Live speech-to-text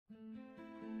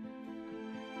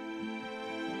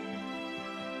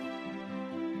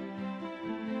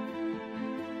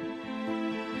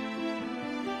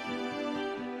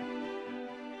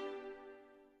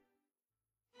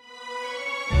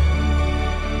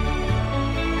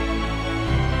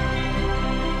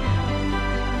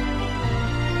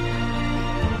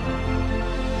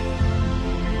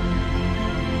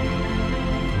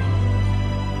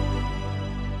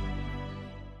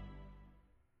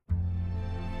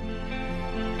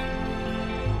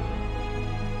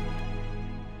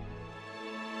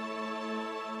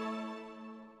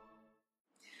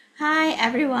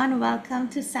everyone, welcome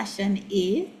to session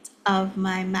 8 of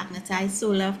my Magnetize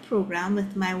Solar program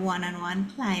with my one-on-one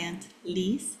client,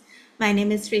 Lise. My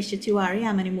name is Sreshtha Tewari.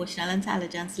 I'm an emotional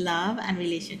intelligence, love, and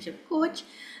relationship coach,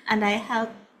 and I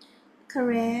help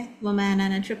career women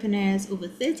and entrepreneurs over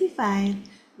 35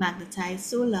 magnetize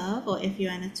solar, or if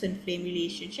you're in a twin flame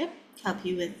relationship, help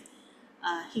you with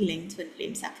healing twin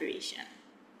flame separation.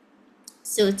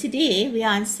 So today we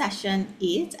are in session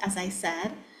 8, as I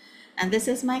said, and this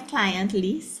is my client,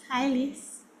 Lise. Hi,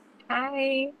 Lise.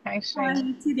 Hi, How are Shrey.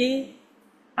 you today?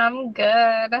 I'm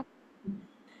good.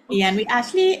 Yeah, and we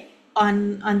actually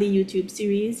on the YouTube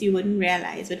series, you wouldn't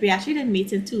realize, but we actually didn't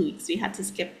meet in 2 weeks. We had to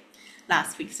skip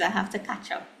last week, so I have to catch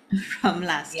up from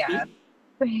last Yeah. week.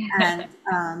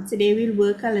 And today we'll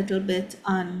work a little bit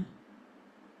on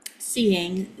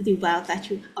seeing the wealth that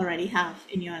you already have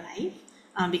in your life,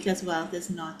 because wealth is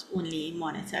not only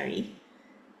monetary,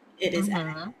 it is Mm-hmm.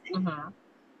 energetic. Mm-hmm.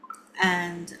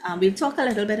 And we'll talk a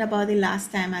little bit about the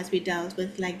last time as we dealt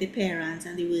with like the parents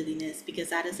and the worthiness, because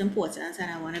that is important and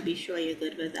I want to be sure you're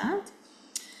good with that.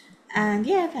 And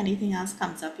yeah, if anything else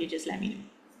comes up, you just let me know.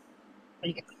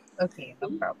 Yeah. Okay, no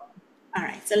problem. All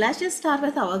right, so let's just start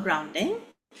with our grounding.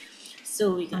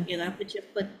 So you're Mhm. gonna put your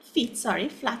feet,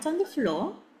 flat on the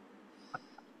floor.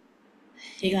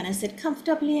 You're gonna sit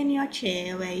comfortably in your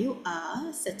chair where you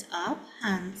are. Sit up,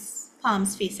 hands,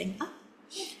 palms facing up,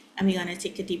 and we're gonna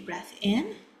take a deep breath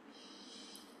in.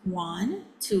 One,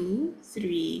 two,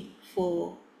 three,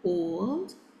 four,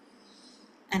 hold,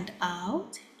 and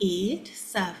out. Eight,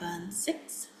 seven,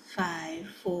 six, five,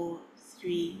 four,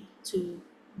 three, two,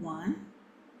 one.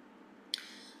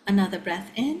 Another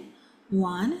breath in.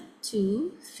 One,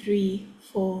 two, three,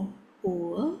 four,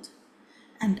 hold,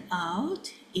 and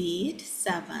out. Eight,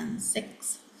 seven,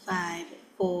 six, five,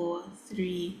 four,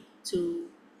 three, two,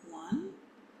 one.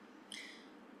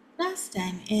 Last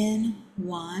time in.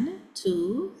 One,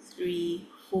 two, three,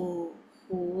 four,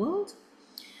 hold,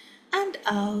 and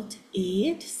out.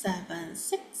 Eight, seven,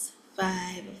 six,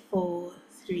 five, four,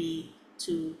 three,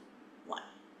 two, one.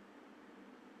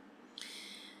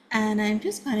 And I'm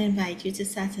just going to invite you to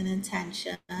set an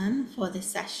intention for the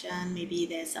session. Maybe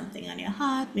there's something on your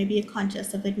heart, maybe you're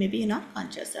conscious of it, maybe you're not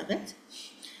conscious of it,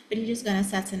 but you're just going to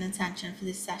set an intention for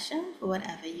this session for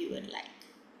whatever you would like.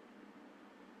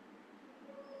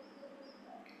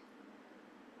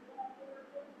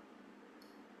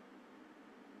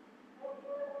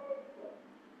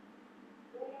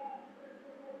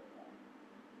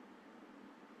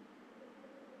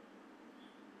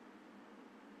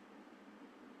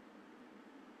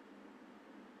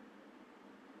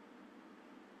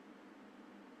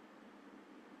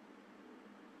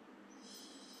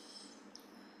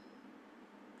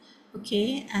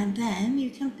 Okay, and then you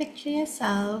can picture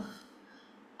yourself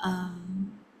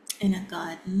in a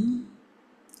garden,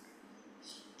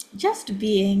 just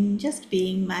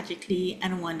being magically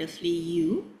and wonderfully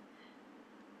you,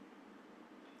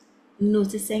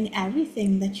 noticing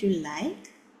everything that you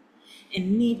like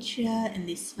in nature, in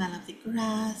the smell of the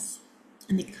grass,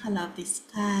 in the color of the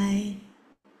sky,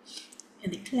 in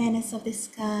the clearness of the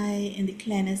sky, in the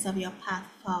clearness of your path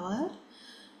forward.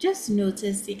 Just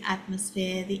notice the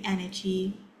atmosphere, the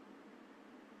energy,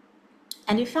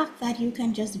 and the fact that you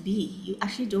can just be. You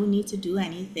actually don't need to do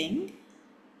anything.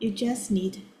 You just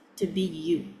need to be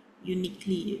you,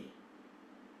 uniquely you.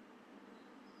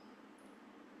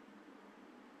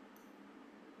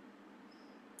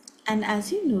 And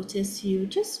as you notice you,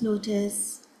 just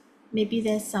notice maybe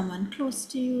there's someone close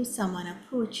to you, someone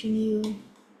approaching you,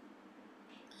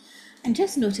 and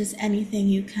just notice anything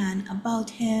you can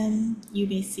about him. You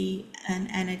may see an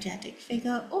energetic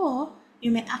figure, or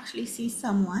you may actually see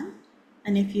someone.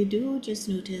 And if you do, just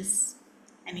notice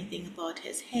anything about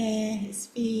his hair, his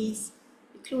face,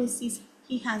 the clothes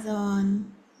he has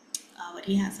on, what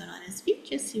he has on his feet.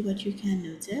 Just see what you can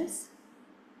notice.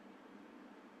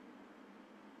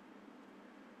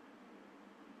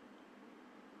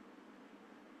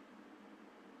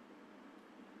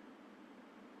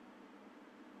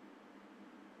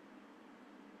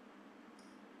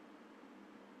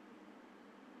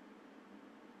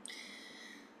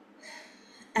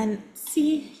 And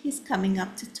see he's coming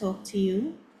up to talk to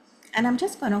you. And I'm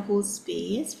just going to hold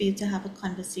space for you to have a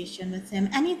conversation with him.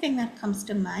 Anything that comes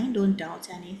to mind, don't doubt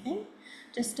anything.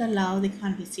 Just allow the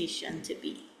conversation to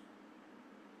be.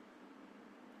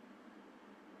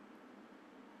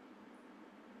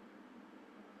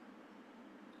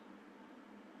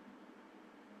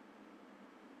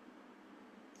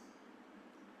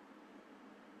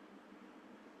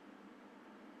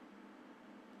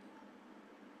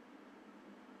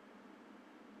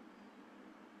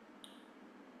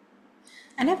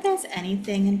 And if there's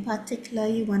anything in particular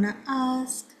you want to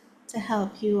ask to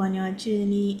help you on your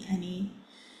journey,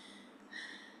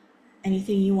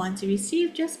 anything you want to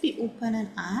receive, just be open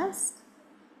and ask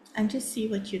and just see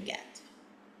what you get.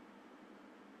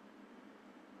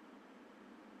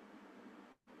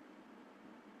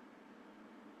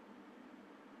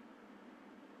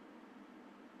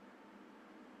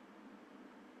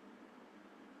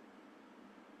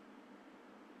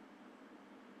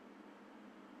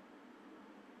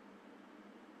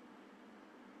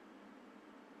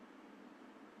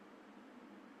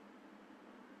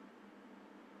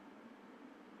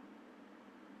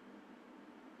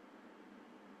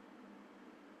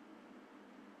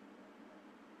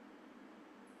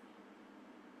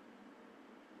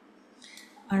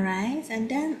 All right,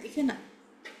 and then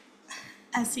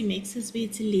as he makes his way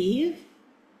to leave,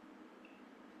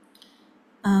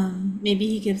 maybe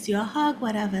he gives you a hug,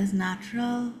 whatever is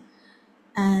natural,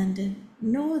 and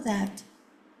know that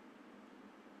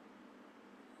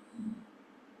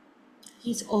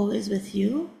he's always with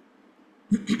you.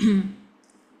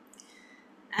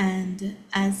 And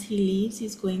as he leaves,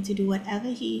 he's going to do whatever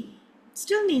he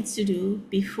still needs to do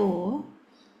before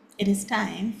it is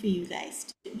time for you guys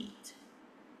to meet.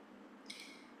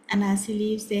 And as he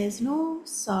leaves, there's no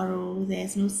sorrow,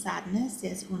 there's no sadness,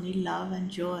 there's only love and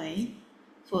joy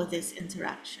for this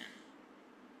interaction.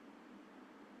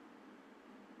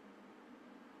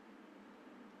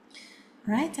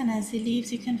 Right, and as he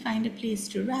leaves, you can find a place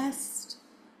to rest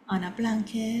on a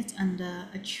blanket, under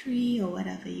a tree, or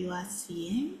whatever you are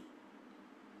seeing.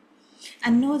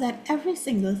 And know that every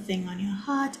single thing on your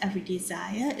heart, every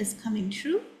desire is coming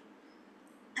true.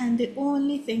 And the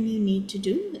only thing you need to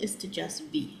do is to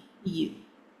just be you.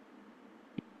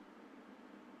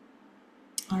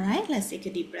 All right, let's take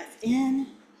a deep breath in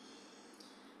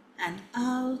and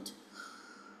out.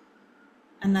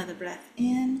 Another breath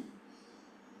in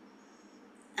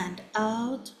and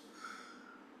out.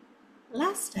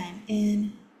 Last time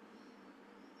in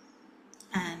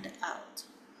and out.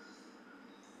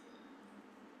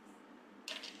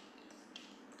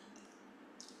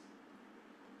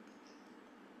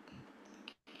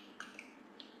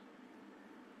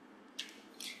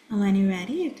 And when you're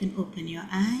ready, you can open your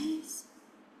eyes.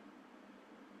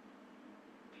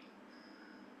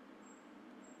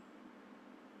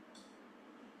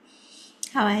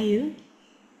 How are you?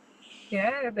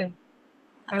 Good.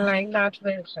 I like that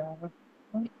version.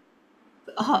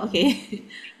 Oh, okay.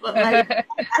 Well,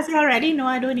 as you already know,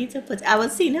 I don't need to put. I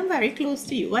was seeing him very close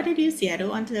to you. What did you see? I don't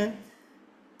want to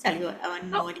tell you. I want to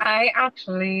know So what you. I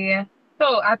actually,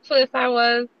 so at first I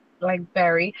was like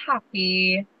very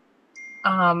happy.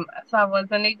 So I was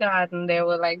in the garden, there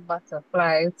were like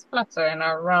butterflies fluttering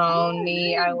around Oh,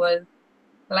 me. I nice. was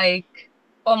like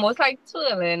almost like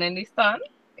twirling in the sun.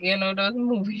 You know, those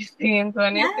movie scenes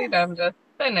when you see Yes. them just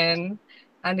spinning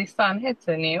and the sun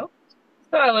hitting you.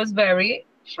 So I was very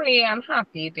free and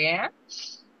happy there.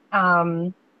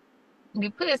 Um, the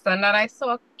person that I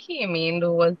saw came in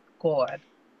was God.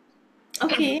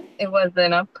 Okay. It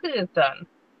wasn't a person.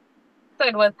 So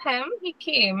it was him. He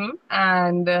came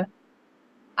and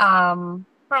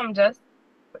from just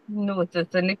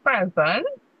noticing the presence,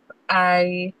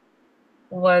 I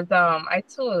I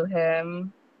told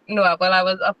him no, well I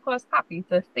was of course happy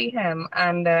to see him,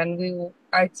 and then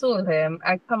I told him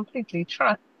I completely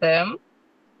trust him,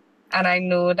 and I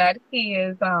know that he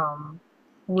is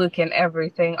working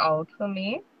everything out for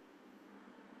me.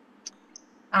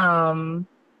 Um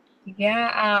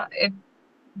yeah, it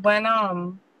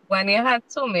when you had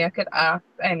told me I could ask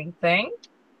anything,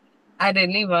 I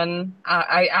didn't even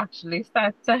I actually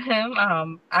said to him,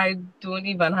 I don't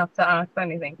even have to ask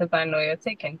anything because I know you're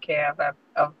taking care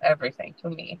of everything for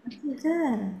me. Okay,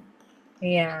 good.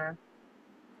 Yeah.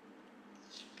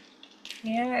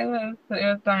 Yeah, it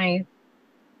was nice.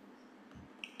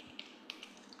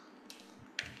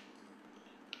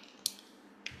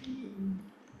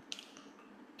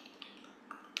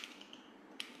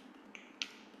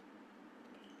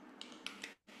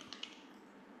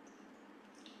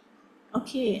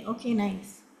 Okay, okay,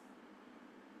 nice.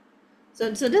 So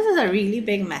this is a really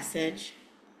big message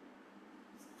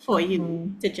for you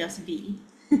Hmm. to just be.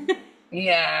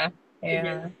 Yeah, Yeah.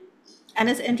 yeah. And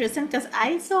it's interesting because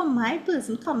I saw my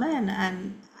person come in,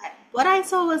 and what I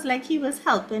saw was like he was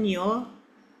helping your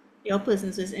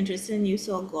person who was interested in you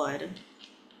saw God,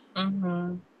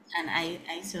 Mm-hmm. and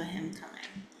I saw him come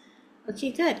in.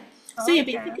 Okay, good. So you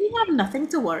Okay. basically have nothing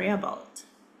to worry about.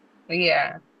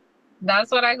 Yeah.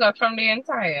 That's what I got from the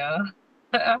entire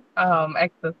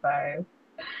exercise.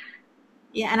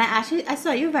 Yeah, and I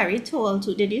saw you very tall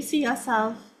too. Did you see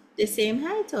yourself the same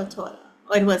height or taller?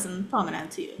 or it wasn't prominent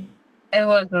to you? It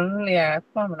wasn't, yeah,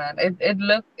 prominent. It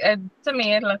looked, to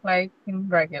me, it looked like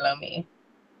regular me.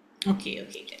 Okay,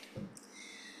 okay, good.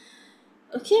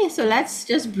 Okay, so let's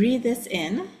just breathe this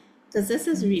in because this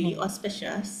is really Hmm.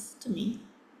 auspicious to me.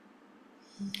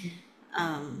 Hmm.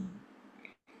 Um,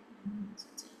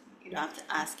 you don't have to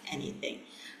ask anything,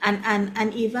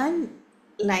 and even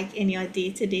like in your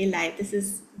day to day life, this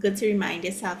is good to remind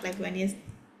yourself. Like when you,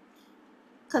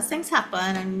 because things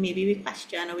happen and maybe we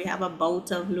question or we have a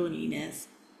bout of loneliness,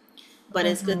 but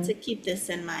it's good Hmm. to keep this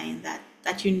in mind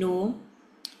that you know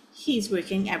he's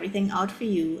working everything out for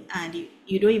you, and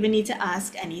you don't even need to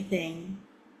ask anything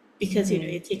because you know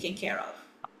you're Hmm. taken care of.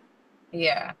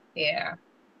 Yeah, yeah.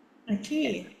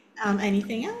 Okay.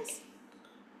 Anything else?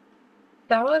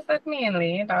 That was it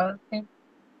mainly. That was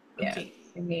yeah, Okay.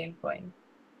 the main point.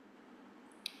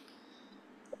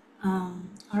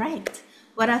 All right.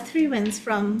 What are three wins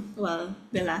from, well,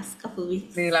 the last couple The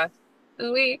weeks? last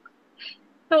 2 weeks.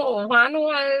 So one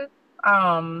was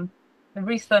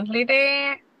recently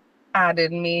they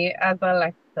added me as a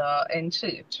lector in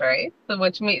church, right? So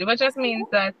which just means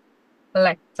that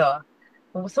lector.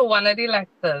 So one of the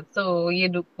lectors. So you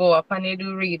do go up and you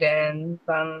do readings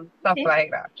and stuff Okay.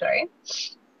 like that, right?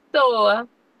 So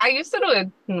I used to do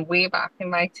it way back in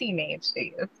my teenage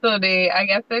days. So I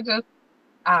guess they just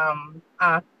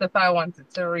asked if I wanted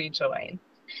to rejoin.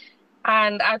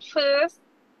 And at first,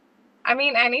 I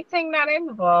mean, anything that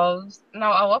involves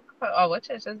now our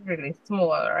church is really small,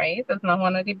 right? It's not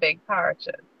one of the big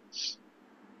parishes.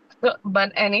 So,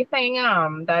 but anything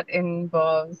that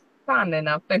involves standing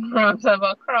up in front of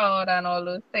a crowd and all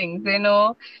those things,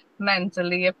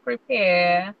 mentally you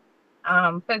prepare,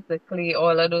 physically,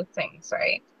 all of those things,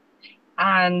 right?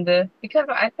 And because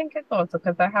I think it's also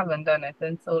because I haven't done it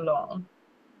in so long.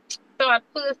 So at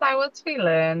first I was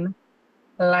feeling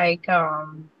like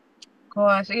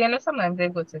gosh, sometimes they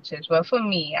go to church. Well, for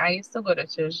me, I used to go to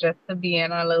church just to be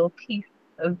in a little peace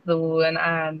zone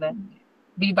and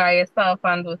be by yourself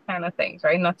and those kind of things,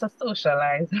 right? Not to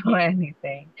socialize or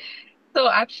anything. So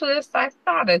at first, I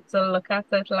started to look at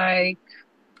it like,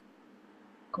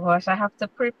 gosh, I have to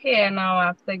prepare now. I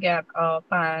have to get up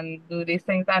and do these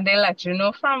things, and they let you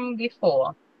know from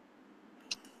before.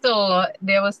 So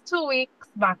there was 2 weeks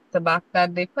back to back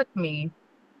that they put me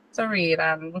to read.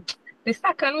 And the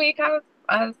second week, I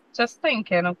was just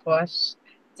thinking, oh gosh,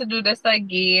 to do this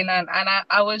again. And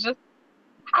I was just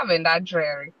having that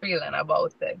dreary feeling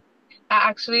about it. I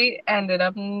actually ended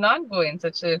up not going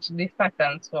to church the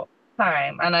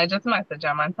time. And I just messaged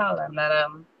them and tell them that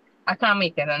I can't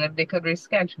make it and if they could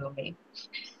reschedule me.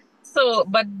 So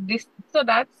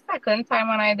that second time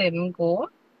when I didn't go,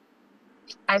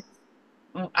 I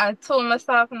I told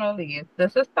myself, no, Lee,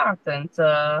 this is starting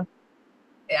to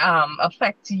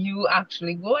affect you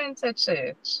actually going to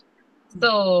church.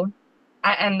 So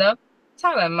I end up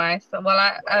telling myself, well,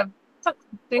 I took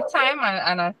the time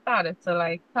and I started to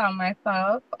like tell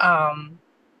myself,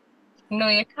 no,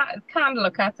 you can't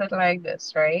look at it like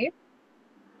this, right?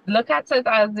 Look at it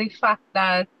as the fact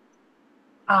that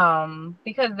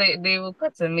because they were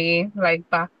putting me like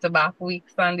back to back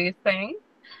weeks on these things.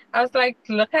 I was like,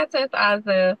 look at it as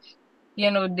if,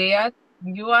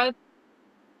 you are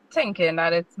thinking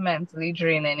that it's mentally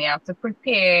draining. You have to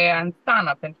prepare and stand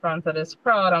up in front of this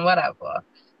crowd and whatever.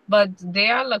 But they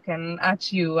are looking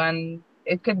at you, and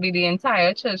it could be the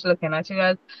entire church looking at you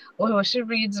as, oh, well, she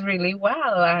reads really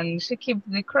well and she keeps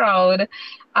the crowd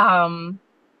um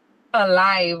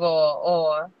alive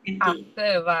or Indeed.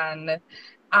 active,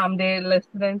 and they're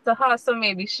listening to her. So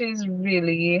maybe she's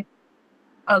really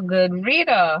a good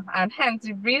reader, and hence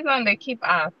the reason they keep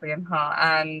asking her.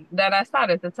 And then I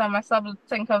started to tell myself,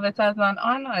 think of it as an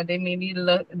honor. They maybe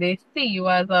they see you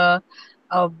as a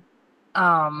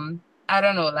I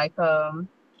don't know, like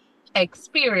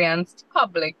experienced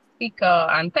public speaker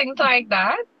and things like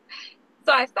that.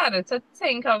 So I started to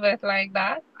think of it like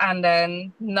that. And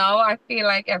then now I feel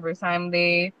like every time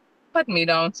they put me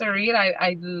down to read,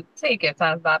 I take it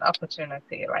as that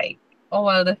opportunity. Like, oh,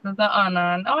 well, this is an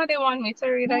honor. And oh, they want me to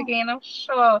read Yeah. again. I'm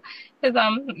sure.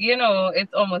 Because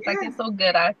it's almost like you're Yeah. so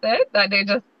good at it that they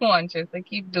just want you to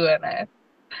keep doing it.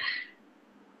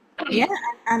 Yeah,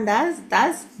 and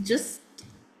that's just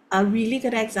a really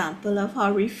good example of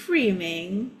how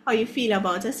reframing how you feel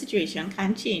about a situation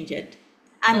can change it.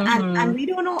 And Mm-hmm. we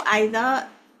don't know either.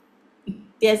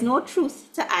 There's no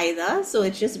truth to either, so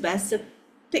it's just best to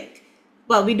pick.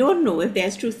 Well, we don't know if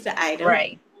there's truth to either,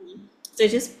 Right. so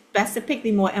it's just best to pick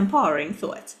the more empowering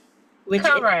thought, which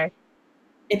Correct.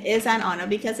 it is an honor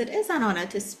because it is an honor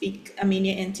to speak. I mean,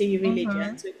 you're into your Mm-hmm.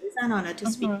 religion, so it is an honor to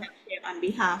speak Mm-hmm. and share on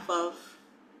behalf of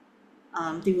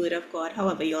the word of God,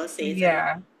 however you all say it. I don't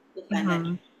Yeah. offend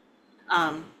anyone. Mm-hmm.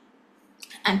 Um,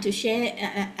 and to share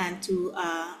and to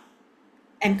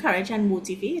encourage and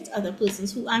motivate other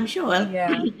persons who I'm sure,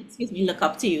 Yeah. excuse me, look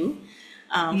up to you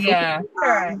for who Yeah. you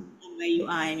are Correct. and where you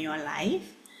are in your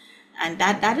life. And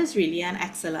that is really an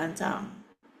excellent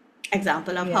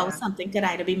example of how Yeah. something could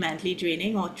either be mentally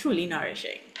draining or truly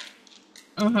nourishing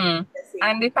Mm-hmm. at the same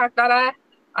And the fact that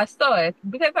I saw it,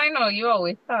 because I know you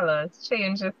always tell us,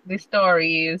 change the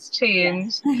stories,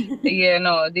 change,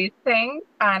 Yes. these things,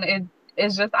 and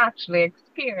it's just actually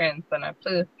experiencing it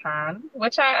firsthand,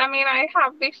 which I mean, I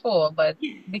have before, but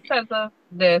because of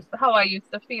this, how I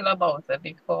used to feel about it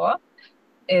before,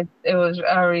 it was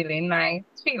a really nice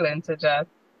feeling to just,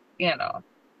 you know,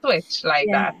 switch like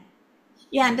Yeah. that.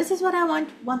 Yeah, and this is what I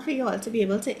want for you all to be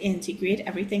able to integrate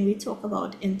everything we talk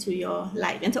about into your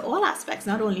life, into all aspects,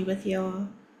 not only with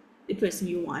the person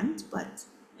you want, but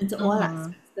into all Mm-hmm.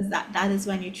 aspects. Because that is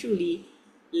when you truly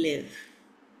live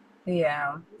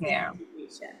Yeah, in yeah,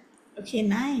 integration. Okay,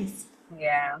 nice.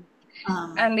 yeah.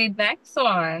 Um, And the next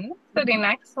one, so the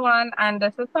next one, and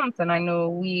this is something I know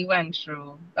we went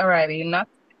through already, not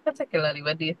particularly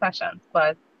with these sessions,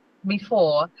 but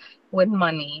before with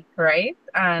money, right?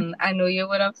 And I know you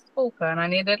would have spoken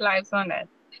and you did lives on it,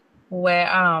 where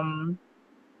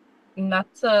not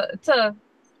to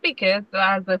speak it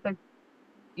as if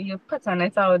you're putting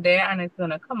it out there and it's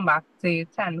gonna come back to you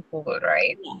tenfold,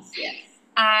 right? yes, yes.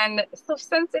 And so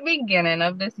since the beginning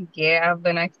of this year, I've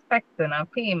been expecting a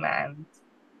payment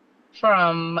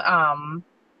from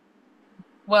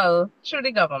well, through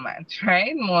the government,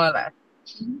 right? More or less.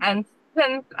 And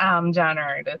since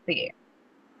January this year.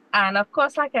 And of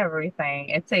course, like everything,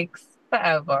 it takes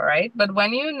forever, right? But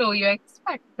when you know you're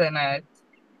expecting it,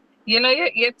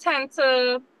 you tend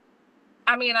to,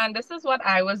 I mean, and this is what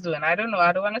I was doing. I don't know,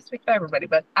 I don't want to speak for everybody,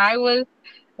 but I was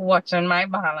watching my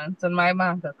balance in my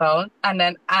bank account and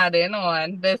then adding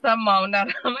on this amount that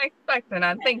I'm expecting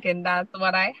and thinking that's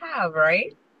what I have,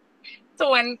 right?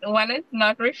 So when it's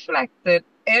not reflected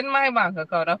in my bank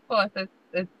account, of course it's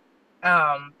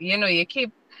you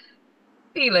keep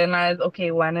feeling as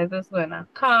okay, when is this gonna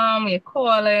come? You're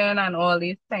calling and all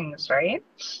these things, right?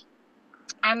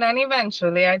 And then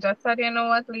eventually I just said, you know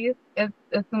what, Lise,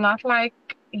 it's not like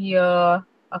your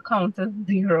account is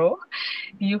zero.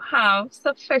 You have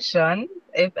sufficient.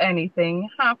 If anything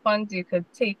happens, you could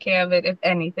take care of it. If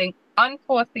anything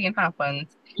unforeseen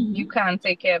happens, you Mhm. can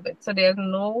take care of it. So there's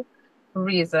no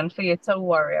reason for you to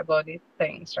worry about these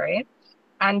things, right?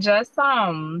 And just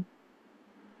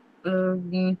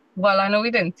well, I know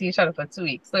we didn't see each other for 2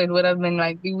 weeks, so it would have been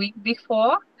like the week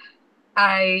before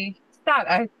I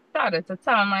started to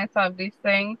tell myself these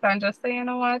things and just say, you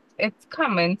know what, it's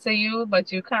coming to you,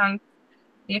 but you can't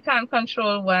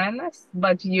control when,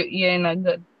 but you're in a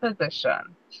good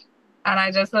position. And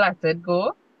I just let it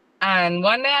go. And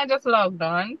one day I just logged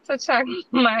on to check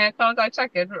my account. I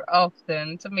check it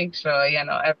often to make sure,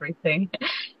 everything.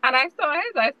 And I saw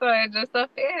it just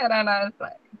appeared. And I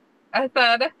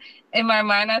said, in my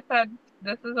mind, I said,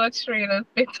 this is what Shreela's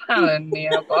been telling me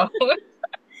about.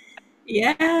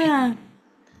 Yeah,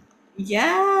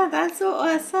 yeah, that's so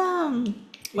awesome.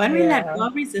 When we let Yeah. go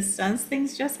of resistance,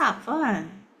 things just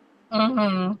happen.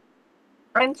 Mm-hmm.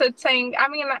 And to think, I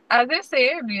mean, as I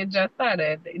say, you just said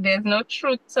it, there's no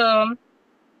truth to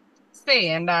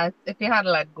saying that if you had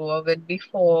let go of it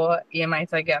before, you might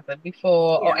have get it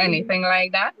before Yeah, or we do. anything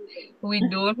like that. We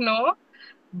don't know,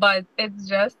 but it's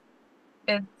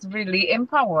really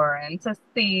empowering to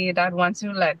see that once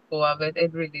you let go of it,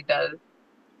 it really does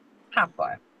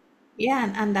happen.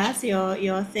 Yeah, and that's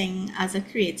your thing as a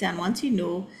creator. And once you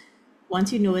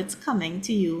know it's coming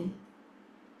to you,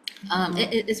 Mhm.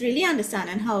 it's really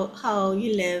understanding how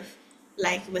you live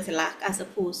like with lack as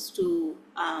opposed to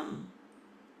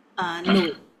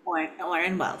no or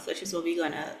in wealth, which is what we're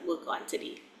gonna work on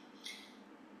today.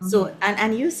 So Mhm.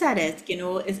 and you said it,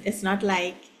 it's not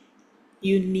like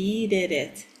you needed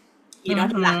it. You're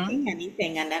not Mhm. lacking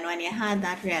anything. And then when you had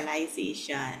that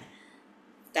realization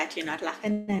that you're not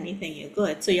lacking anything, you're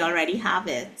good. So you already have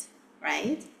it,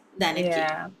 right? Then it came.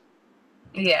 Yeah.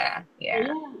 Yeah. So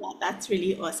Yeah. yeah, that's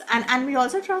really awesome. And we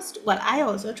also trust, well, I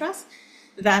also trust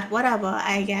that whatever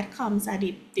I get comes at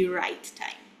the right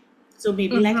time. So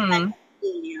maybe like if I Mhm. got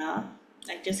earlier,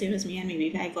 like just say it was me, and maybe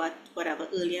if I got whatever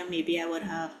earlier, maybe I would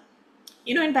have,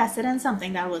 invested in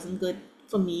something that wasn't good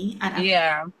for me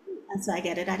Yeah. and so I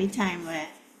get it at a time where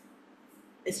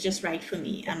it's just right for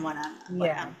me and what I'm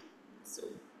Yeah. doing. So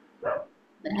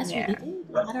but that's really Yeah.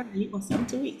 good. I had a really awesome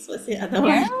 2 weeks. What's the other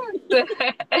Yes. one? Yeah.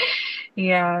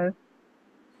 Yeah,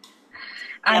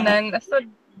 And but then so.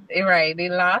 right, the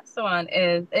last one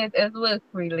is it is work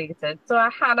related. So I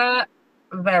had a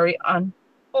very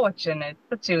unfortunate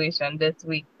situation this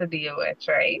week to deal with,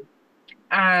 right?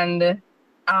 And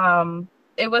um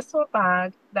it was so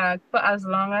bad that for as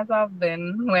long as I've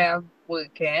been where I'm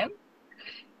working,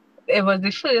 it was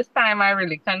the first time I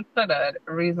really considered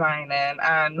resigning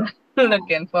and Oh,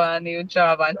 looking for a new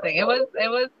job and thing. It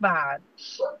was bad.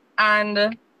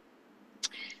 And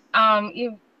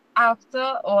you after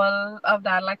all of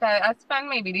that, like I spent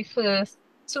maybe the first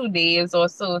 2 days or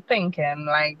so thinking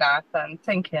like that and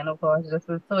thinking, oh gosh, this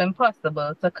is so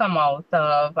impossible to come out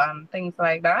of and things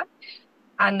like that.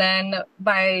 And then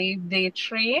by day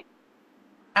three,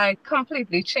 I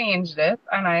completely changed it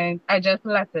and I just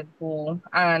let it go.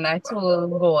 And I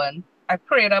told God, I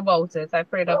prayed about it. I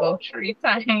prayed about 3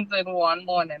 times in one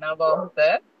morning about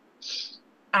it.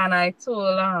 And I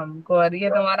told God, you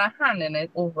know what, I'm handing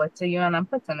it over to you and I'm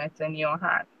putting it in your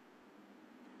hand.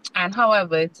 And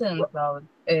however it turns out,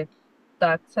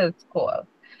 that's his call.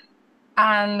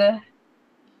 And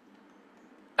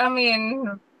I mean,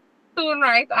 soon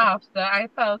right after, I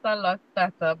felt a lot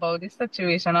better about the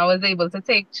situation. I was able to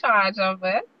take charge of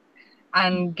it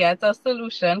and get a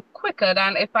solution quicker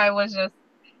than if I was just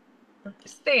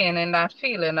staying in that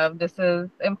feeling of this is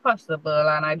impossible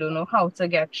and I don't know how to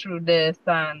get through this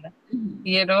and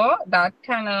that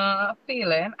kind of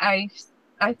feeling. I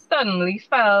suddenly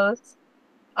felt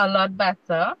a lot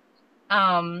better.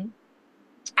 Um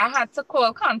I had to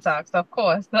call contacts, of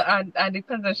course, at the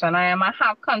position I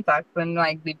have contacts in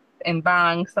like in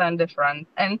banks and different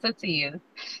entities.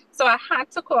 So I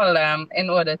had to call them in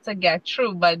order to get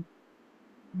through.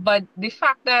 But the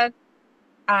fact that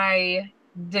I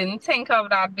didn't think of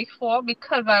that before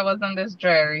because I was in this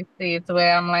dreary state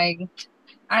where I'm like,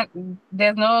 I,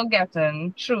 there's no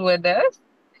getting through with this.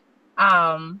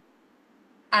 Um,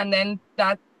 and then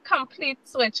that complete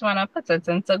switch when I put it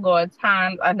into God's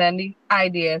hands, and then the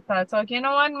idea starts like, you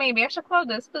know what, maybe I should call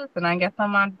this person and get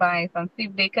some advice and see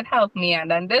if they could help me.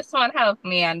 And then this one helped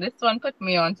me, and this one put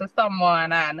me on to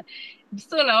someone, and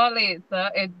sooner or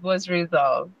later it was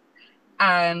resolved.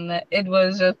 And it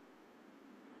was just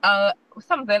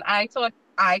something I thought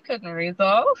I couldn't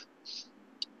resolve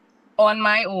on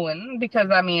my own because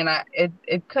I mean,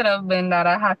 it could have been that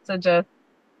I had to just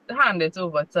hand it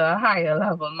over to a higher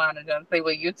level manager and say,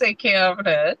 well, you take care of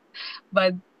this.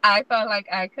 But I felt like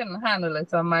I couldn't handle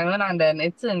it on my own. And then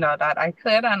it turned out that I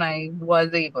could and I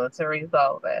was able to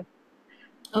resolve it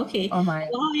okay. on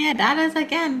my Well, yeah, that is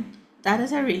again, that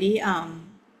is a really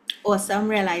awesome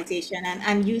realization.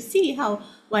 And you see how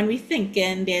when we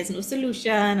thinking there's no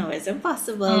solution or it's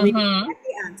impossible, we own. don't Mm-hmm. get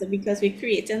the answer because we're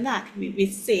creating that. We're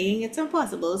saying it's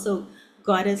impossible. So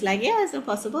God is like, yeah, it's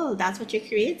impossible. That's what you're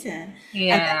creating.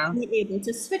 And then Yeah. when you're able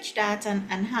to switch that and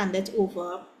hand it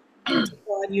over to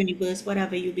God, universe,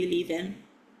 whatever you believe in,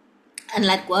 and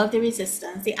let go of the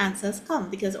resistance, the answers come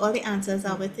because all the answers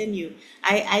are within you.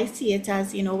 I see it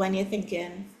as, when you're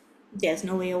thinking there's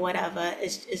no way or whatever,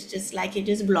 it's just like you're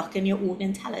just blocking your own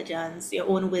intelligence, your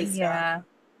own wisdom Yeah.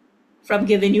 from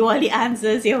giving you all the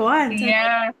answers you want. And all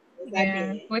the Yeah. answers are Yeah.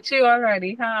 there. Which you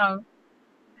already have.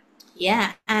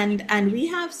 Yeah, and we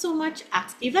have so much,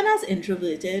 even as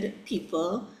introverted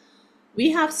people,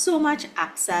 we have so much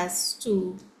access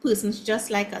to persons just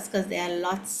like us because there are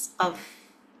lots of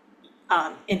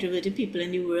introverted people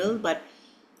in the world, but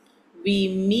we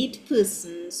meet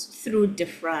persons through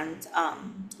different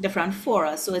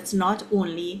fora. So it's not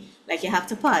only like you have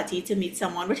to party to meet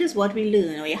someone, which is what we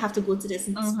learn, or you have to go to this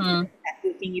Mm-hmm.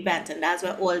 networking event, and that's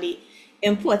where all the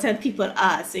important people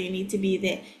are. So you need to be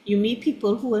there. You meet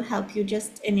people who will help you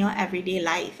just in your everyday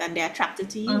life, and they're attracted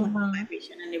to you and your Mm-hmm.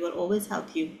 vibration, and they will always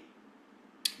help you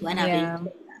whenever you Yeah.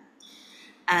 do that.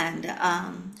 And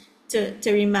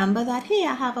to remember that, hey,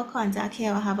 I have a contact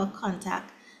here, I have a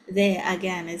contact there.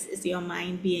 Again, is your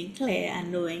mind being clear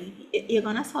and knowing you're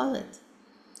gonna solve it.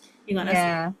 You're gonna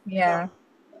solve Yeah. it. So, Yeah.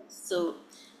 so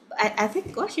I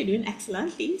think, gosh, you're doing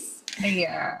excellent, Lise.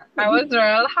 Yeah. I was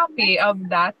real happy of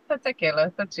that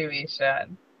particular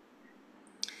situation.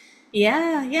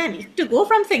 Yeah, yeah. To go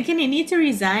from thinking you need to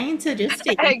resign to just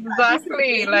taking charge of Exactly.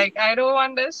 something. Like I don't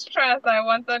want the stress. I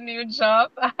want a new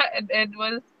job.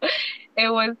 It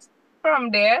was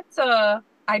from there to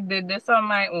I did this on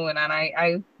my own and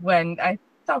I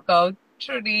stuck out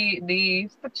through the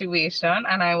situation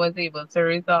and I was able to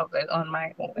resolve it on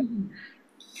my own.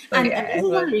 So And yeah, this it is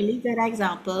a was really good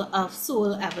example of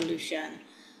soul evolution.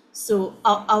 So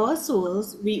our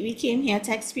souls, we came here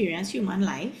to experience human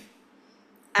life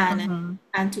and mm-hmm,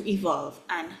 and to evolve.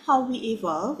 And how we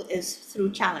evolve is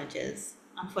through challenges,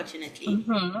 unfortunately.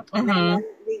 mm-hmm, And then mm-hmm, when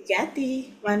we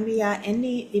when we are in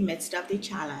the midst of the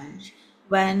challenge,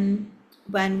 when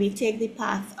we take the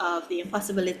path of the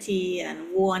impossibility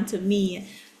and woe unto me,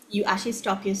 you actually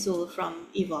stop your soul from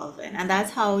evolving. And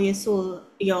that's how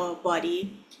your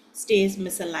body stays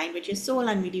misaligned with your soul,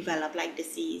 and we develop like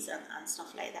disease and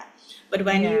stuff like that. But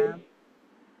when Yeah.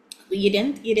 you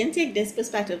didn't take this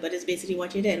perspective, but it's basically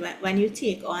what you did. When you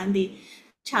take on the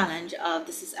challenge of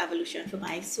this is evolution for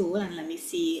my soul, and let me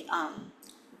see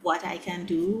what I can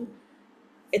do,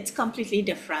 it's completely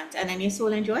different. And then your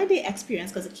soul enjoyed the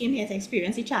experience because it came here to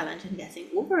experience the challenge and getting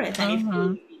over it, and it feels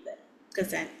Mm-hmm. really good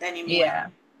because then you move on, Yeah.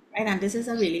 right? And this is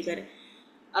a really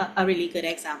good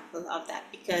example of that,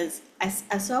 because I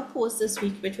saw a post this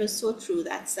week which was so true,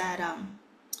 that said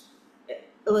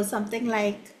it was something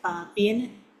like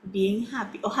being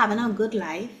happy or having a good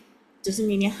life doesn't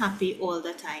mean you're happy all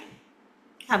the time.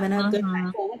 Having a good life, Mm-hmm.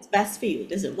 or what's best for you,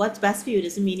 does it what's best for you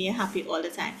doesn't mean you're happy all the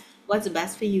time. What's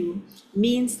best for you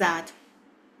means that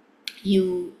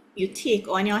you take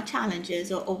on your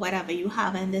challenges, or whatever you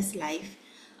have in this life,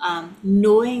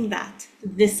 knowing that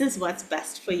this is what's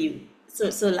best for you.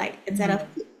 So like, instead of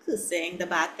Mm-hmm. cursing the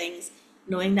bad things,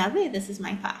 knowing that, wait, this is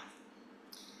my path.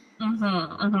 Mm-hmm.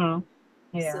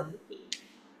 Mm-hmm. So Yeah.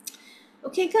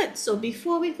 okay, good. So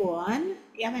before we go on,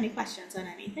 you have any questions on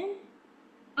anything?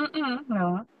 Mm-mm.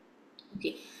 No.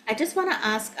 Okay, I just want to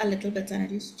ask a little bit, and I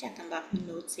just checking back my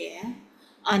notes here.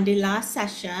 On the last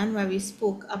session where we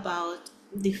spoke about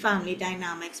the family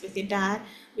dynamics with your dad,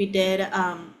 we did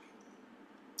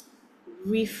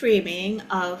reframing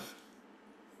of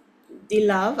the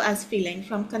love as feeling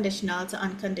from conditional to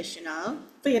unconditional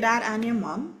for your dad and your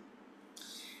mom.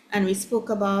 And we spoke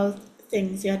about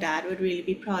things your dad would really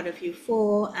be proud of you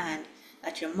for, and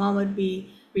that your mom would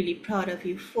be really proud of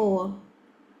you for.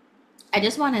 I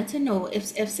just wanted to know if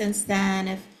since then,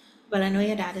 if, well, I know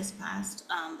your dad is passed,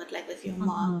 but like with your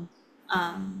mom, Mm-hmm.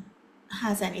 um,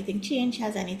 has anything changed?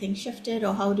 Has anything shifted?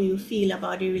 Or how do you feel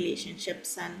about the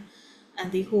relationships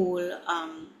and the whole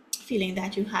feeling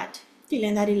that you had,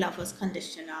 feeling that the love was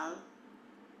conditional?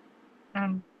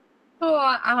 Um,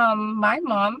 my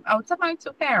mom, out of my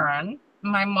two parents,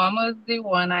 my mom was the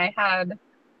one I had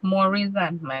more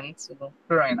resentment to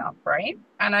growing up, right?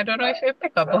 And I don't know if you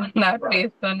pick up on that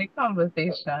based on the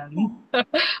conversation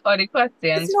or the It's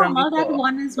questions from normal that before.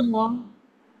 one is more,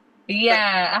 but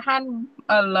Yeah, I had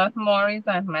a lot more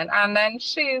resentment. And then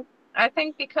I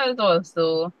think because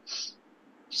also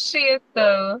she is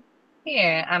still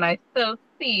here and I still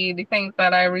see the things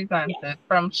that I yeah. resented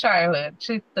from childhood.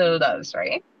 She still does,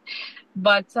 right?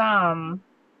 But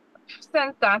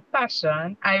since that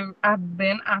session, I've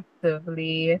been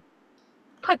actively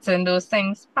putting those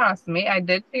things past me. I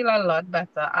did feel a lot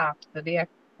better after the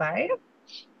exercise.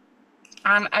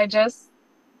 And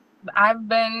I've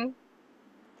been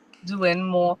doing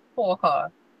more for her.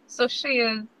 So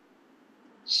she's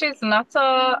not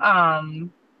a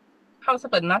how to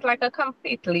put it, not like a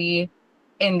completely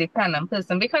independent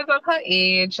person because of her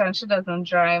age, and she doesn't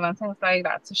drive and things like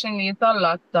that. So she needs a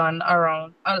lot done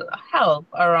around help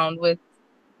around with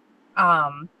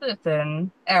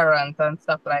certain errands and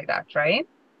stuff like that, right?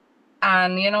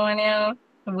 And when you're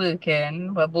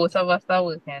working, well, both of us are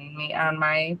working, me and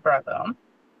my brother,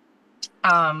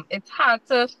 it's hard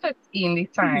to fit in the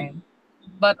time.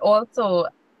 But also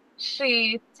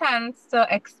she tends to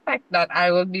expect that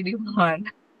I will be the one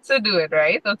to do it,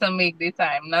 right? So to make the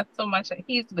time, not so much that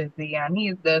he's busy and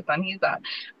he's this and he's that,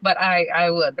 but I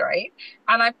would, right?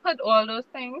 And I put all those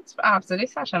things after the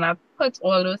session, I put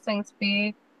all those things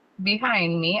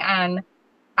behind me, and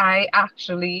I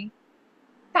actually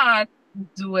start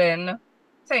doing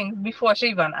things before she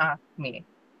even asked me.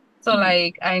 So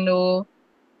like I know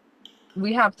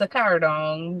we have to carry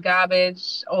down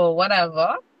garbage or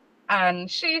whatever. And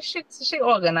she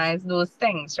organized those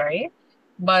things, right?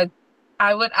 But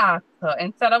I would ask her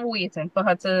instead of waiting for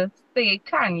her to say,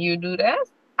 "Can you do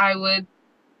this?" I would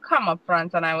come up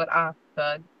front and I would ask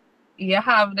her, "You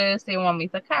have this? You want me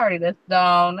to carry this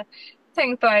down?"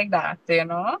 Things like that.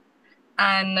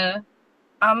 And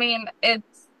I mean,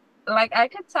 it's like I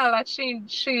could tell that she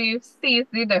sees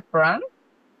the difference.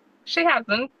 She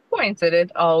hasn't pointed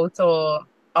it out or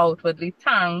outwardly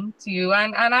thanked you,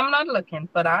 and I'm not looking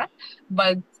for that,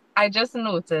 but I just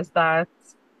noticed that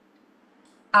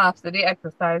after the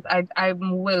exercise,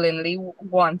 I'm willingly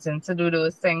wanting to do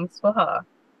those things for her,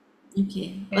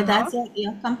 Okay, you but know? that's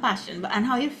your compassion. But and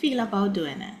how you feel about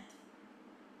doing it?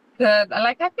 Good.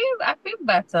 Like I feel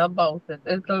better about it.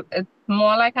 It's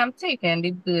more like I'm taking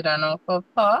the burden off of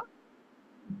her,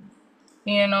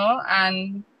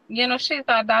 and she's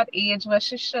at that age where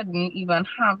she shouldn't even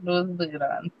have those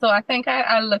burdens. So I think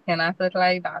I looking at it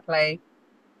like that, like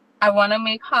I want to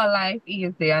make her life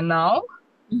easier now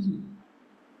Mm-hmm.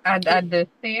 at this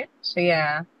stage.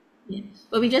 Yeah, Yeah.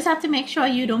 But we just have to make sure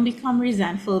you don't become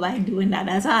resentful by doing that.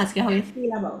 That's why I ask you how you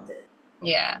feel about it.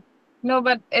 yeah. No,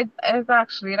 but it's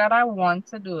actually that I want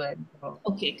to do it, though.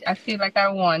 Okay, I good. feel like I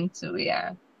want to,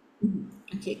 yeah.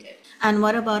 Okay, good. And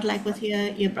what about like with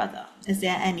your brother? Is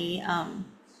there any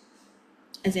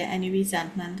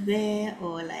resentment there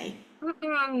or like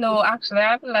No, actually,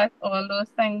 I've let all those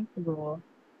things go.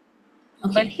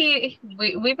 But okay.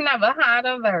 we've never had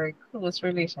a very close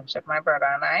relationship, my brother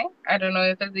and I. I don't know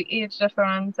if it's the age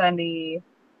difference and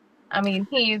I mean,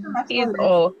 How much he's older?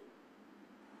 oh,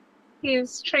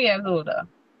 he's 3 years older.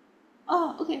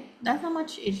 Oh, okay. That's not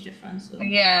much age difference, so.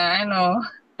 Yeah, I know.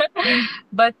 Mm.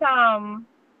 But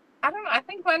I don't know. I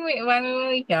think when we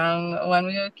were young, when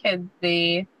we were kids,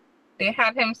 they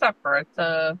had him separate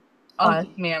to us,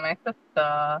 Okay. me and my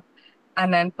sister.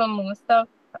 And then for most of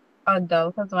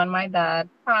adults, because when my dad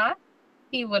passed,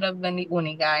 he would have been the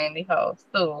only guy in the house.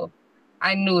 So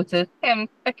I noticed him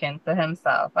sticking to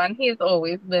himself, and he's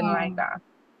always been like Um, that.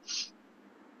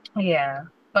 Yeah,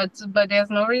 but there's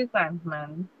no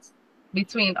resentment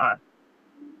between us.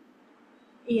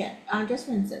 yeah, just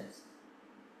for instance.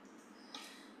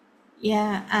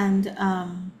 Yeah,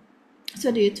 and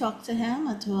so do you talk to him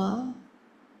at all?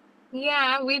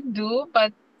 Yeah, we do,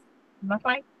 but not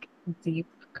like deep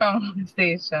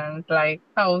conversations, like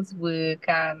how's work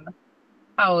and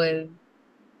how is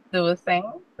those things.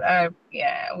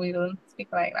 Yeah, we don't speak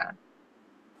like that.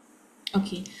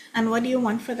 Okay. And what do you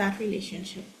want for that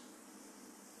relationship?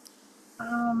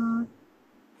 Um,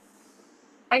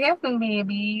 I guess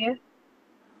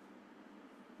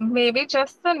maybe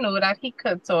just to know that he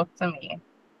could talk to me.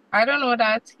 I don't know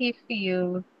that he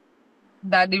feels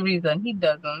that the reason he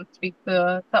doesn't speak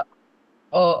to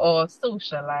or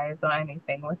socialize or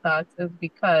anything with us is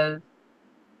because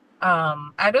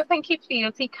I don't think he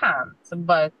feels he can't,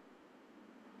 but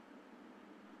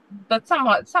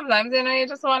sometimes you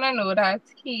just want to know that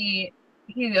he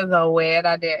is aware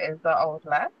that there is an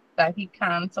outlet that he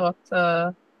can talk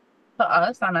to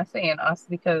us, and I saying us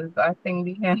because I think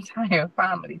the entire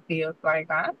family feels like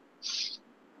that.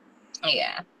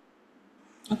 Yeah.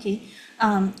 Okay.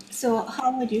 So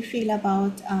how would you feel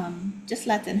about just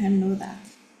letting him know that?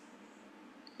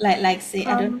 Like say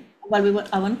I don't Um. well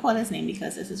I won't call his name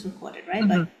because this is recorded, right?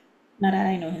 But Mhm. not that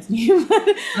I know his name. But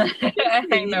just I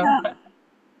say, know.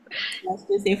 let's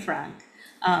just say Frank.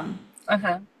 Um,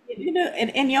 Uh-huh.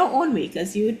 in your own way,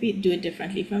 because you would do it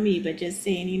differently from me, but just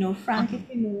saying, Frank, if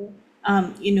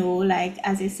Mhm. like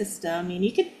as a sister, I mean,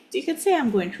 you could say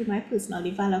I'm going through my personal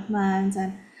development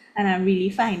and I'm really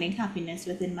finding happiness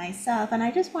within myself, and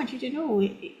I just want you to know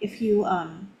if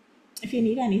you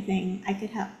need anything, I could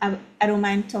help. I don't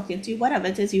mind talking to you, whatever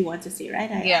it is you want to say, right?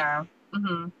 Yeah.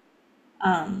 Hmm.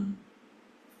 Um,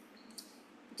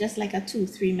 just like a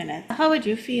 2-3 minute. How would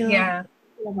you Yeah.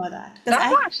 feel about that? Because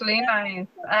That's actually nice.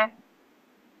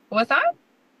 What's that?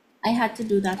 I had to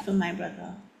do that for my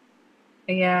brother.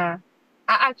 Yeah.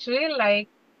 I actually like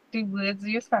the words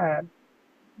you said.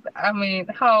 I mean,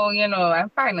 how, I'm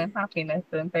finding happiness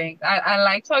and things. I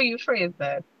liked how you phrased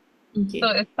it. So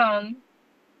Okay. it sounds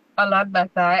a lot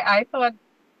better. I thought,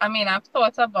 I mean, I've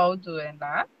thought about doing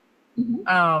that. Mm-hmm.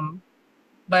 Um,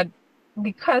 but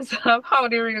because of how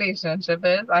the relationship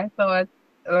is, I thought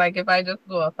like if I just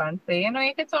go up and say, you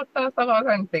can talk to us about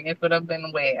anything, it would have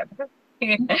been weird.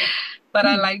 But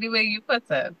I like the way you put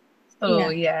it. So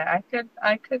Yeah. yeah,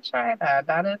 I could try that.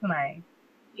 That is nice.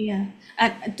 Yeah.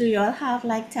 And do y'all have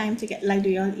like time to get like do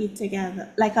y'all eat together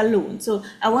like alone? So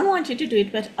I wouldn't want you to do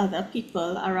it with other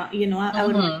people around, I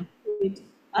would want Mm-hmm. you to do it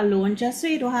alone just so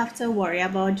you don't have to worry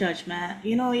about judgment.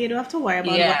 You don't have to worry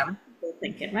about what Yeah, people are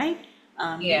thinking, right?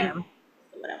 yeah.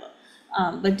 Whatever.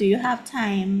 But do you have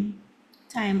time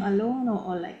alone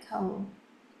or like how?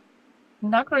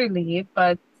 Not really,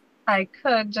 but I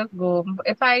could just go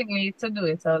if I need to do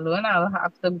it alone, I'll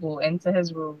have to go into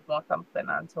his room or something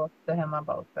and talk to him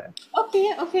about it.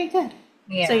 Okay, okay, good.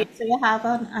 So Yeah, you have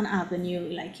an avenue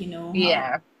like how.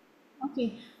 yeah,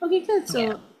 Okay, okay, good.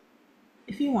 yeah. So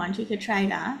if you want, you could try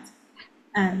that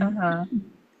and Uh-huh.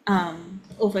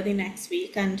 over the next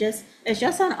week and just it's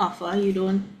just an offer. You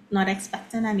don't not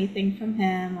expecting anything from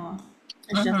him or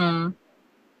it's just Mm-hmm.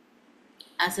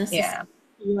 as a sister Yeah.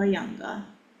 you are younger.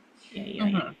 Yeah, you're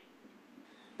young. Mm-hmm.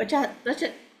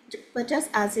 But just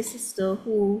as a sister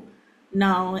who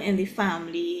now in the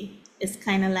family is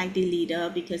kind of like the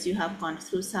leader because you have gone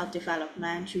through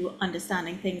self-development, you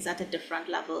understanding things at a different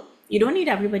level. You don't need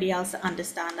everybody else to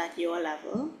understand at your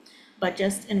level, but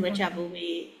just in whichever Mm-hmm.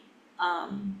 way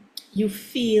you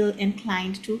feel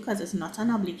inclined to, because it's not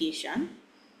an obligation.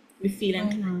 you feel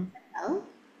inclined Mm-hmm. to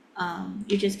help,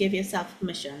 you just give yourself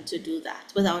permission to do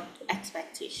that without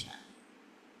expectation.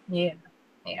 Yeah.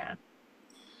 Yeah.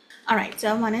 All right, so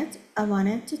I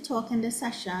wanted to talk in this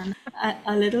session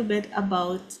a little bit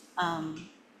about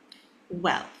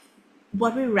wealth,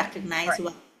 what we recognize Right.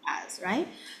 wealth as, right?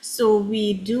 So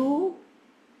we do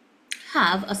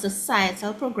have a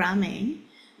societal programming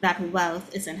that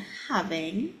wealth is in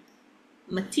having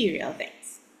material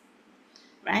things,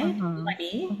 right? Mm-hmm.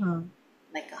 Money, Mm-hmm.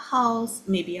 like a house,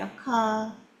 maybe a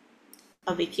car,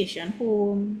 a vacation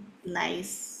home,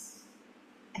 nice,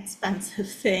 expensive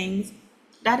things.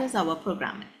 That is our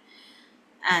programming.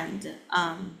 And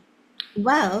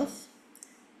wealth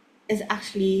is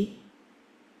actually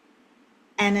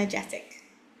energetic.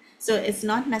 So it's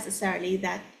not necessarily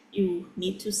that you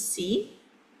need to see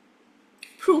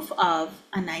proof of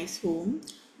a nice home,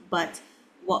 but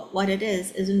what it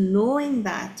is knowing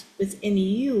that within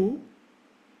you,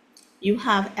 you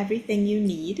have everything you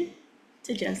need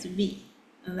to just be.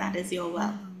 And that is your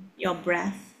wealth. Mm-hmm. Your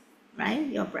breath, right?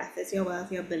 Your breath is your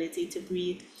wealth, your ability to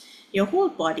breathe. Your whole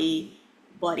body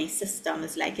system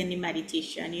is like in the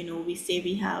meditation, we say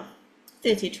we have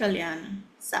 30 trillion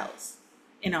cells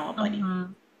in our body,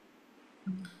 Mm-hmm.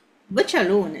 which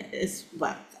alone is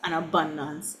wealth, an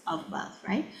abundance of wealth,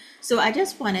 right? So I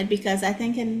just wanted, because I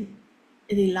think in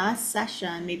the last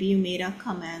session, maybe you made a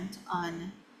comment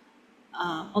on,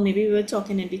 or maybe we were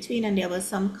talking in between, and there was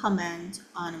some comment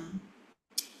on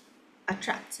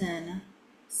attracting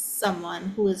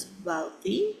someone who is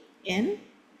wealthy in,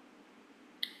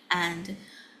 and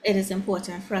it is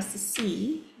important for us to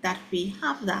see that we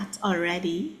have that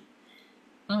already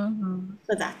Mm-hmm.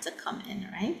 for that to come in,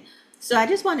 right? So I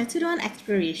just wanted to do an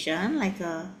exploration, like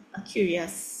a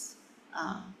curious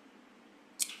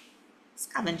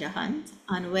scavenger hunt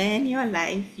on where in your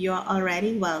life you're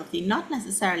already wealthy, not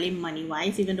necessarily money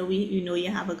wise, even though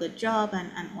you have a good job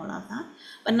and all of that,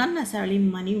 but not necessarily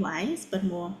money wise, but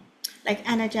more like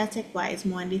energetic wise,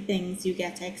 more in the things you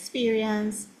get to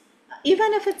experience.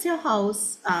 Even if it's your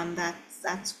house,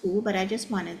 that's cool. But I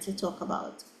just wanted to talk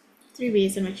about 3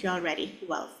 ways in which you're already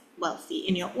wealthy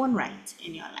in your own right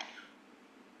in your life.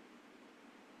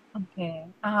 Okay.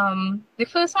 The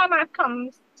first one that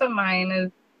comes to mind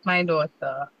is my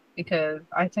daughter because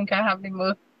I think I have the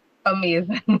most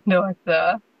amazing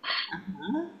daughter.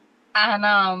 And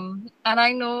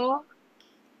I know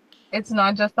it's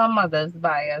not just a mother's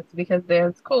bias because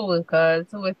there's coworkers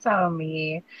who would tell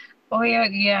me, "Oh yeah,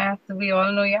 yes, we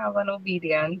all know you have an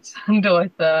obedient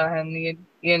daughter," and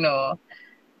you know,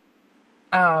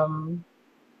 um,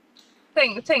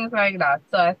 things like that.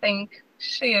 So I think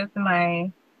she is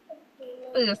my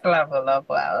first level of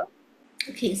wealth.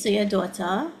 Okay, so your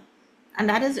daughter, and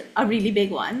that is a really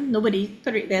big one.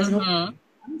 There's no, Mm-hmm.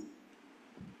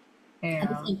 and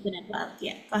it's Yeah. infinite wealth.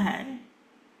 Yeah, go ahead.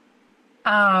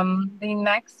 The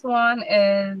next one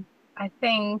is, I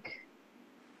think,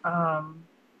 um,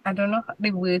 I don't know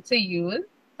the word to use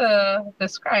to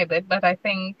describe it, but I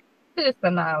think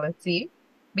personality,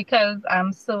 because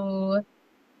I'm so,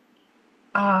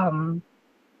 um,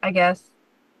 I guess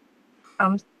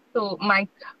I'm so,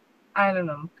 I don't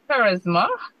know, charisma,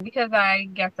 because I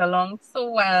get along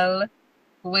so well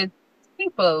with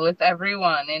people, with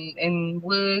everyone in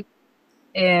work,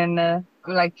 in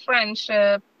like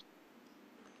friendship,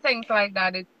 things like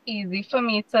that. It's easy for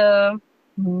me to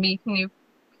meet new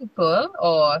people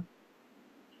or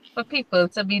for people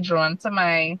to be drawn to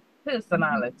my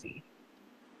personality.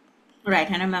 Right,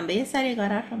 and remember you said you got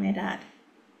that from your dad.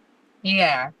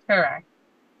 Yeah, correct.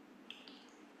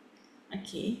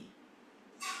 Okay,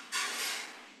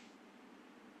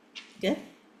 good.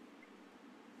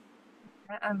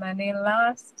 And then the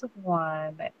last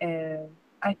one is,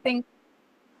 I think,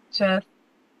 just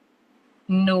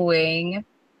knowing.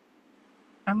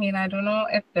 I mean, I don't know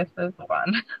if this is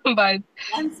one, but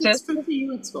Once it's just true for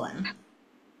you, it's one.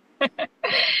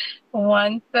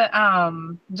 once,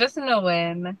 just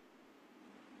knowing,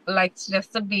 like,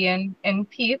 just to be in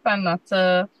peace and not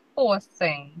to force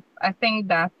things. I think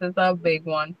that is a big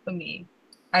one for me.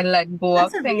 I let go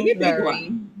That's of a things really big very,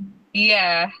 one.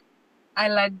 yeah, I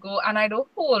let go and I don't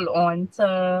hold on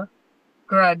to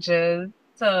grudges,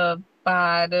 to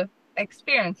bad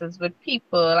experiences with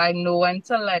people. I know when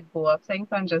to let go of things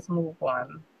and just move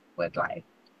on with life.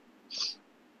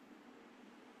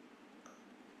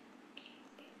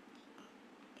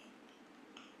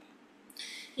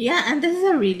 Yeah, and this is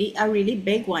a really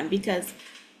big one, because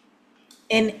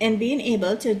in being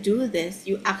able to do this,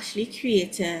 you actually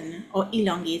creating or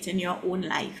elongating your own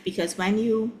life, because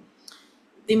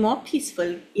the more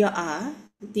peaceful you are,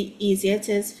 the easier it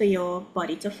is for your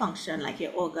body to function, like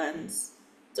your organs.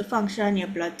 to function, your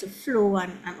blood to flow,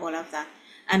 and all of that.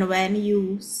 And when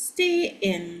you stay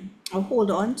in or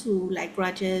hold on to like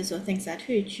grudges or things that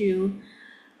hurt you,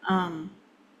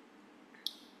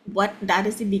 what that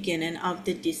is the beginning of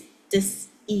the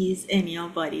dis-ease in your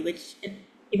body, which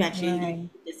eventually leads Right.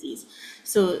 to disease.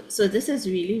 So this is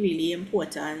really, really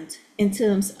important in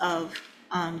terms of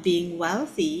being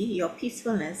wealthy. Your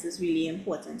peacefulness is really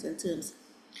important in terms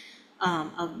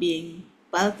of being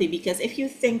wealthy, because if you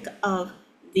think of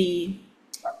the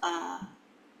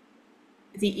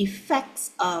the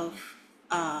effects of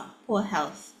poor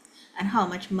health and how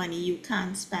much money you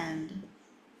can spend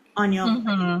on your body,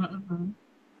 Mm-hmm. Mm-hmm.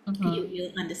 Mm-hmm.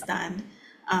 you understand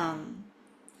um,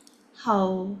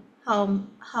 how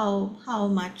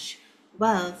much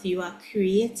wealth you are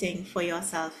creating for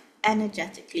yourself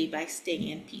energetically by staying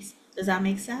in peace. Does that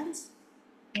make sense?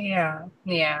 Yeah.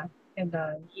 Yeah. It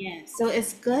does. Yeah. So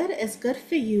it's good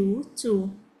for you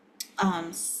to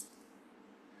um,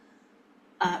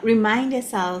 remind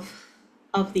yourself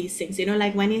of these things.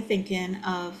 Like when you're thinking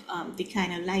of the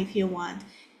kind of life you want,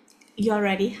 you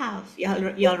already have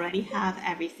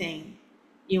everything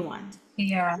you want.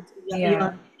 Yeah. You're Yeah.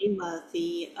 already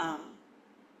wealthy.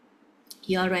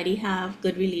 You already have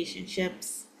good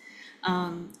relationships.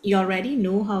 You already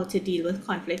know how to deal with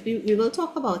conflict. We will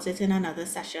talk about it in another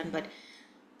session, but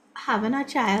having a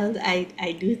child,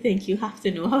 I do think you have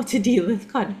to know how to deal with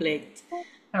conflict,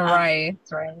 Right.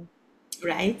 Right.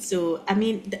 right? So, I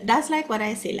mean, that's like what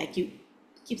I say, like you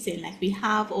keep saying, like we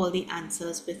have all the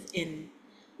answers within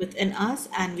us,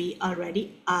 and we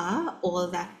already are all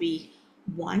that we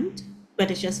want,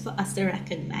 but it's just for us to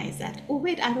recognize that, oh,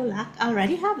 wait, I don't lack, I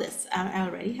already have this. I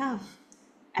already have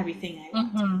everything I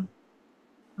want.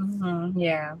 Mm-hmm. Mm-hmm.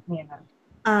 Yeah.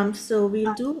 Yeah. So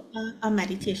we'll do a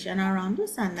meditation around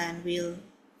this, and then we'll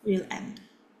end.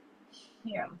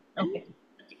 Yeah. Okay?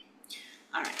 Okay.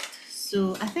 All right.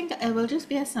 So I think it will just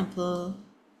be a simple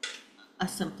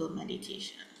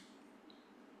meditation.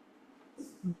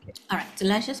 Okay. All right. So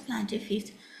let's just plant your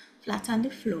feet flat on the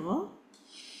floor,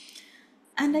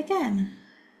 and again,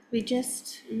 we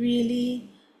just really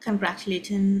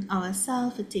congratulating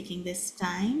ourselves for taking this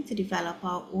time to develop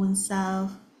our own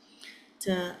self,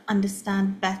 to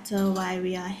understand better why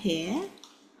we are here,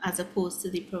 as opposed to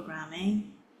the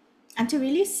programming, and to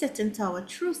really sit into our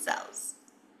true selves,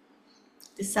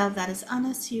 the self that is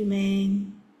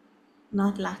unassuming,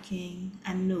 not lacking,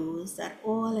 and knows that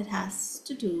all it has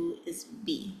to do is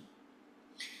be.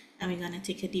 And we're going to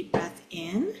take a deep breath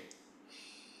in.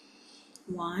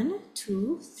 1,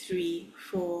 2, 3,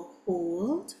 4,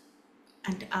 hold,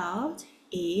 and out.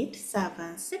 8,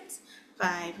 7, 6,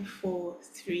 5, 4,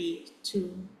 3,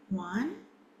 2, 1.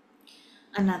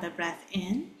 Another breath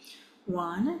in.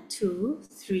 1, 2,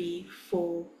 3,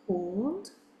 4,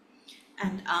 hold,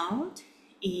 and out.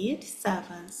 8,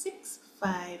 7, 6,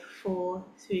 5, 4,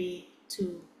 3,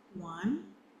 2, 1.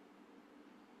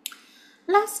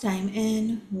 Last time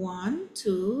in. 1,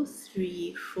 2,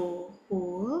 3, 4,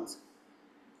 hold,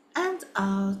 and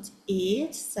out.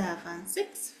 8, 7,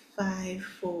 6, 5,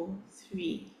 4,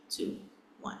 3, 2,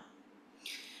 1.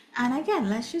 And again,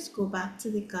 let's just go back to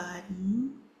the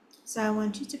garden. So I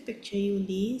want you to picture you,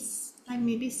 Lise, like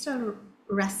maybe still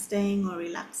resting or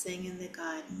relaxing in the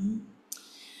garden.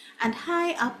 And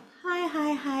high up,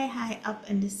 high up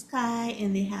in the sky,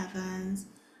 in the heavens,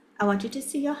 I want you to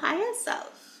see your higher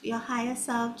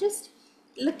self just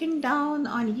looking down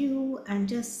on you and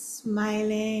just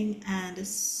smiling and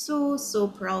so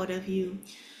proud of you.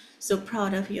 So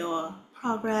proud of your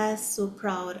progress, so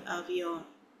proud of you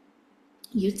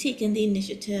taking the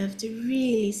initiative to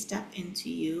really step into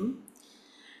you.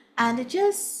 And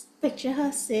just picture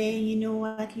her saying, you know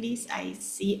what, Lise, I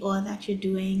see all that you're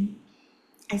doing.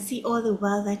 I see all the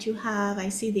wealth that you have. I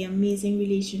see the amazing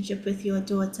relationship with your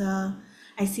daughter.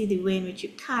 I see the way in which you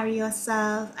carry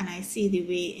yourself, and I see the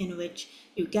way in which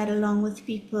you get along with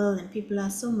people, and people are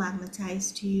so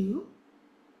magnetized to you.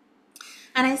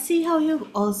 And I see how you've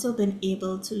also been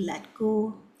able to let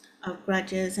go of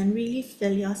grudges and really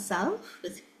fill yourself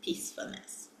with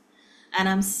peacefulness. And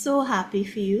I'm so happy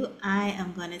for you. I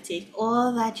am going to take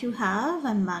all that you have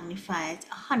and magnify it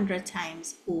 100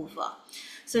 times over.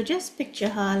 So just picture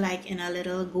her like in a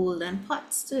little golden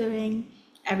pot, stirring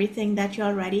everything that you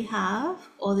already have,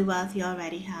 all the wealth you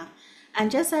already have.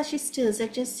 And just as she stirs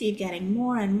it, just see it getting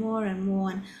more and more and more,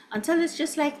 and until it's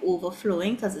just like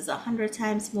overflowing, because it's 100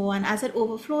 times more. And as it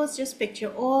overflows, just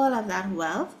picture all of that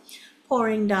wealth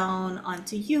pouring down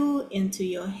onto you, into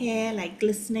your hair, like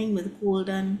glistening with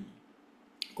golden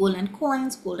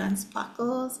coins, golden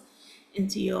sparkles,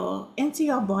 into your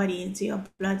body, into your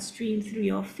bloodstream, through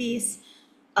your face,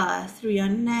 through your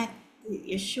neck,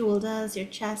 your shoulders, your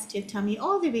chest, your tummy,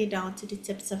 all the way down to the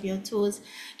tips of your toes.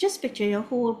 Just picture your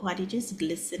whole body just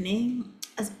glistening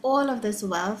as all of this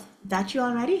wealth that you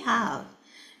already have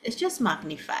is just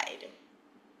magnified.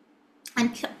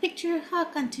 And picture her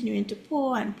continuing to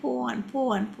pour and pour and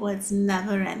pour and pour. It's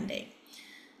never ending.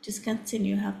 Just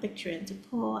continue her picturing to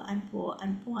pour and pour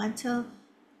and pour until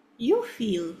you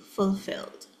feel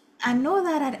fulfilled. And know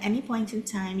that at any point in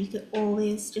time, you could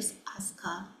always just ask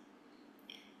her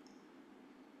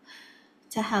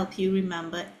to help you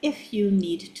remember if you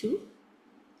need to.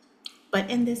 But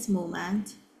in this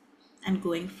moment and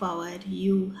going forward,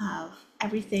 you have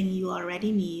everything you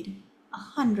already need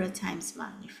 100 times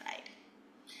magnified.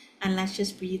 And let's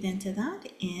just breathe into that,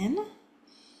 in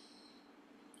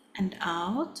and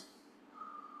out.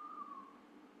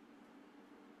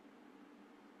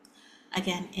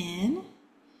 Again, in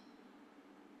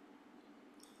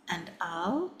and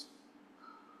out.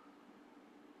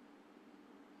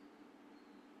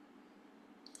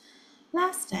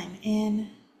 Last time,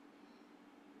 in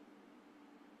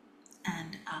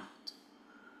and out.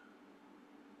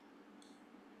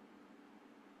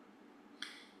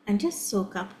 And just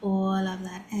soak up all of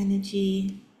that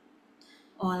energy,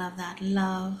 all of that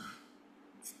love.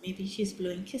 Maybe she's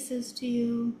blowing kisses to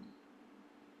you.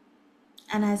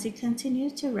 And as you continue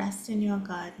to rest in your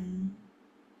garden,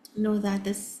 know that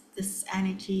this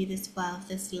energy, this wealth,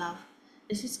 this love,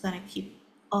 this is going to keep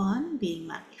on being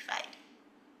magnified.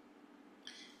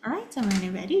 All right, so when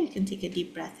you're ready, you can take a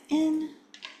deep breath in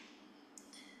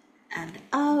and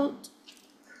out.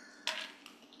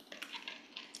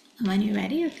 And when you're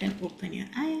ready, you can open your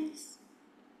eyes.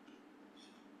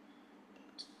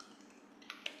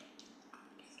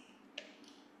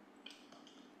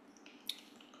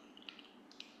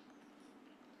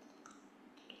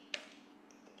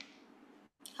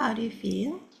 How do you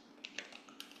feel?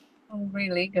 Oh,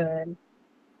 really good.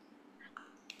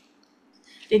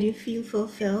 Did you feel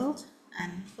fulfilled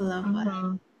and full of what?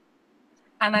 Mm-hmm.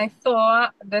 And I saw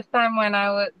this time when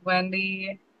I was when the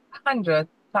 100th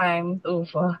times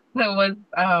over it was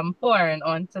pouring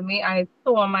onto me, I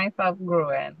saw myself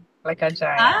growing like a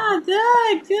giant. Ah,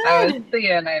 good, I was good.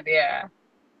 seeing it, yeah.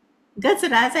 Good. So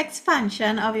that's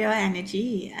expansion of your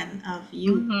energy and of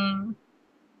you. Mm-hmm.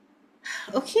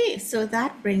 Okay, so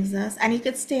that brings us, and you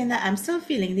could stay in that. I'm still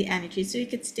feeling the energy, so you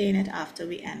could stay in it after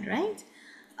we end, right?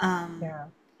 Um, Yeah.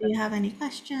 do you have any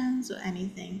questions or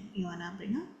anything you wanna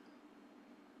bring up?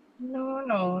 No,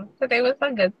 no. Today was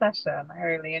a good session. I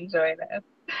really enjoyed it.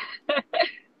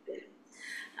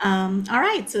 All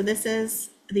right, so this is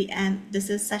the end. This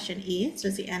is session 8, so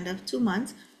it's the end of 2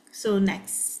 months. So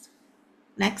next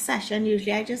session,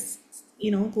 usually I just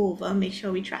go over, make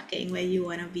sure we're tracking where you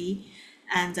wanna be,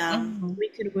 and Mm-hmm. we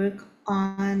could work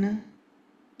on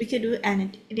we could do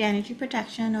the energy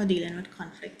protection or dealing with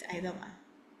conflict, either one.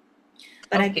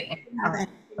 But I guess if Okay. you have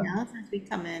anything Awesome. else as we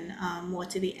come in more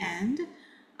to the end,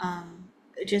 um,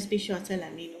 just be sure to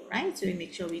let me know, right? So we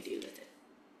make sure we deal with it.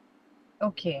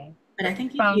 Okay. But I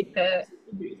think you Sounds did good.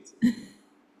 absolutely great.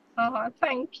 Oh,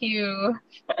 thank you.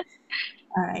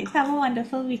 All right. Have a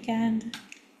wonderful weekend.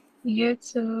 You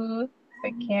too.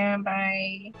 Take care.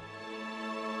 Bye.